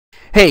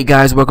Hey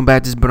guys, welcome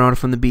back. This is Bernardo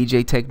from the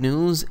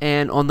BJTechNews,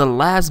 and on the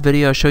last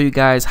video I'll show you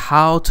guys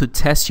how to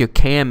test your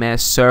KMS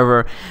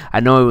server. I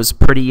know it was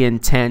pretty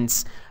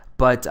intense,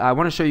 but I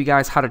want to show you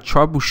guys how to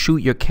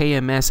troubleshoot your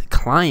KMS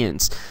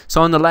clients.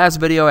 So in the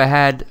last video I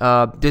had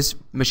this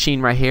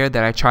machine right here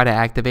that I tried to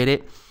activate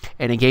it,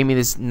 and it gave me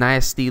this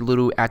nasty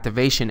little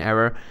activation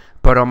error.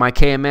 But on my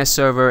KMS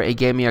server it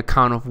gave me a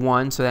count of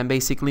 1, so that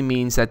basically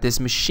means that this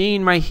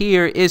machine right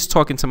here is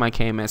talking to my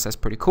KMS. That's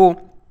pretty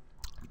cool.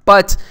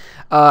 But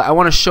I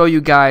want to show you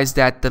guys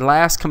that the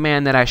last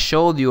command that I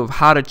showed you of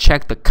how to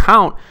check the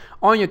count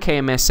on your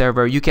KMS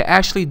server, you can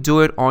actually do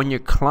it on your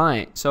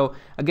client. So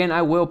again,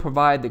 I will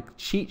provide the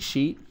cheat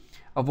sheet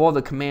of all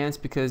the commands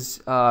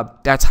because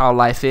that's how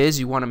life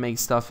is. You want to make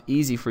stuff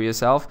easy for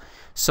yourself.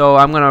 So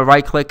I'm going to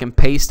right click and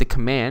paste the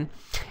command,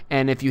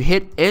 and if you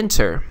hit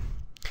enter,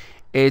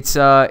 it's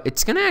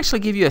going to actually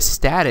give you a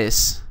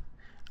status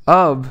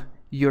of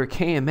your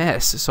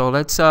KMS. So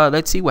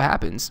let's see what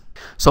happens.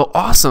 So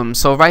awesome.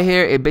 So right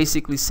here it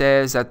basically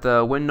says that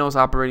the Windows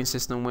operating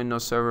system,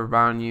 Windows server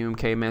volume,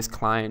 KMS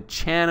client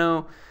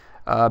channel,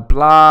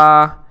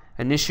 blah,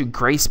 initial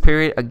grace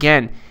period,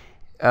 again,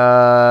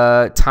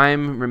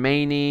 time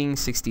remaining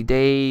 60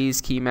 days,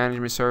 key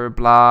management server,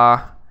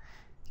 blah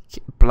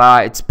blah,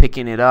 it's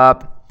picking it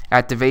up.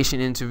 Activation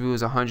interview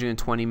is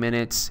 120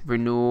 minutes,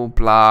 renewal,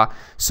 blah.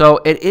 So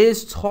it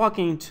is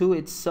talking to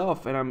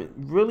itself, and I'm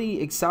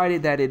really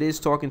excited that it is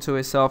talking to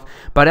itself.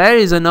 But that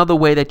is another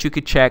way that you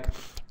could check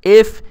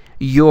if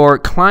your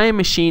client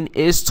machine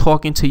is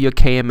talking to your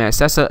KMS.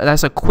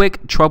 That's a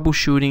quick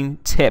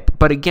troubleshooting tip.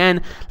 But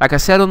again, like I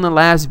said on the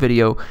last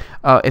video,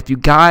 if you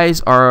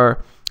guys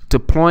are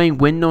deploying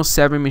Windows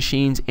 7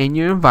 machines in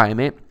your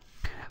environment,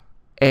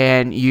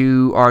 and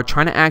you are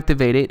trying to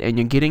activate it and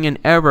you're getting an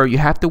error, you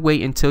have to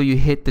wait until you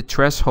hit the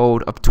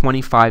threshold of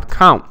 25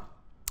 count.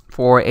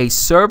 For a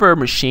server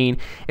machine,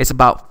 it's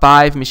about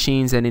 5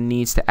 machines that it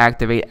needs to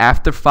activate.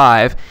 After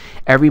 5,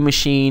 every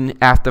machine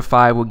after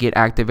 5 will get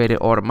activated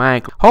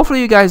automatically.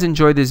 Hopefully you guys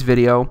enjoyed this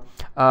video.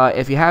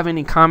 If you have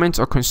any comments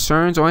or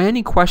concerns or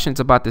any questions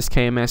about this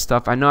KMS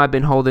stuff, I know I've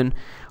been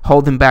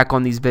holding back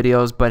on these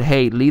videos, but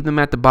hey, leave them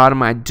at the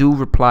bottom. I do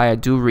reply, I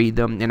do read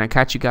them, and I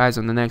catch you guys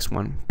on the next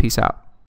one. Peace out.